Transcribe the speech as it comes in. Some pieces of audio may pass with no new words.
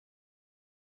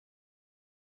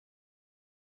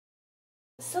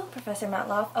So, Professor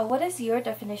Matloff, what is your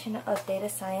definition of data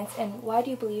science, and why do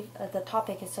you believe the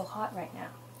topic is so hot right now?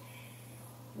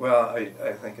 Well,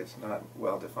 I think it's not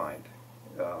well defined.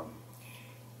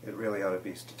 It really ought to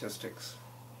be statistics.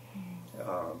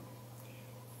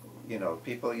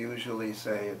 People usually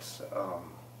say it's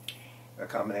a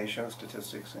combination of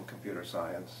statistics and computer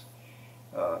science.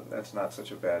 That's not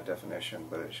such a bad definition,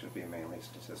 but it should be mainly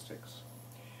statistics.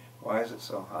 Why is it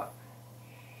so hot?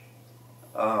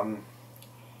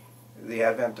 The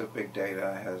advent of big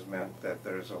data has meant that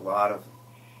there's a lot of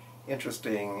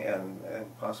interesting and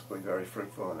possibly very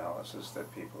fruitful analysis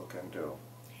that people can do.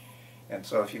 And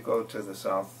so if you go to the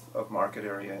south of Market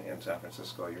area in San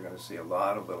Francisco, you're going to see a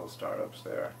lot of little startups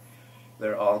there.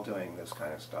 They're all doing this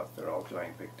kind of stuff. They're all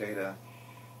doing big data,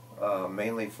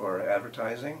 mainly for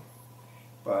advertising,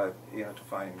 but to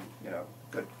find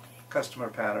good customer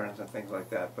patterns and things like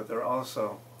that. But there are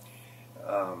also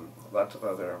lots of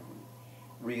other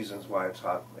reasons why it's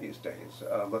hot these days.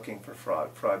 Looking for fraud.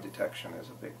 Fraud detection is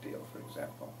a big deal, for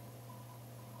example.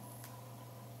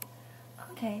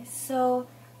 Okay, so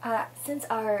since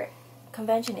our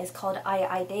convention is called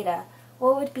iidata,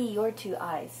 what would be your two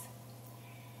I's?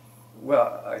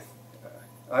 Well,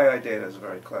 iidata is a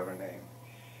very clever name,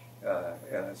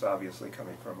 and it's obviously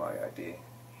coming from IID.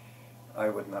 I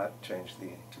would not change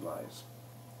the two I's.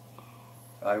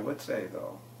 I would say,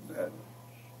 though, that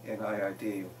in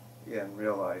IID, in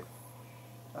real life,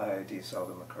 IID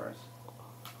seldom occurs.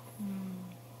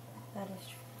 That is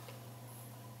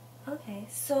true. Okay,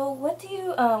 so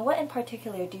what in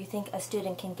particular do you think a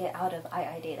student can get out of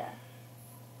iidata?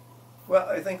 Well,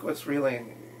 I think what's really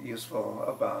useful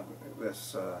about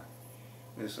this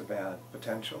event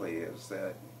potentially is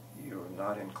that you're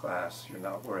not in class, you're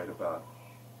not worried about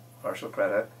partial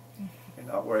credit, you're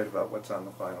not worried about what's on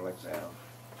the final exam.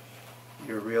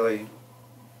 You're really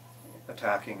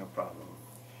attacking a problem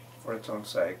for its own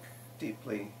sake,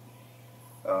 deeply,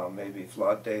 maybe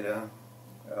flawed data,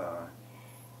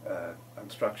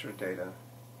 unstructured data,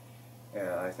 and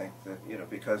I think that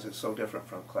because it's so different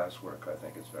from classwork, I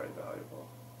think it's very valuable.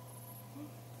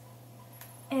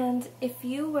 And if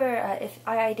if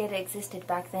iidata existed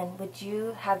back then, would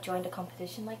you have joined a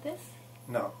competition like this?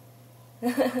 No.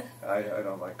 I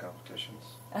don't like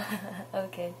competitions.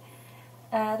 Okay.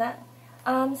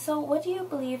 So what do you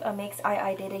believe makes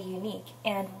iidata unique,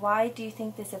 and why do you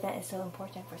think this event is so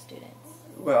important for students?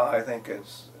 Well, I think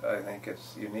it's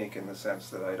unique in the sense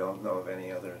that I don't know of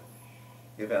any other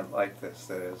event like this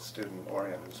that is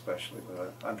student-oriented, especially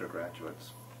with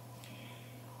undergraduates.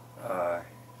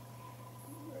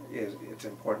 It's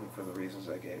important for the reasons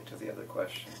I gave to the other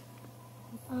question.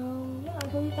 Yeah, I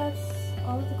believe that's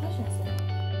all of the questions then.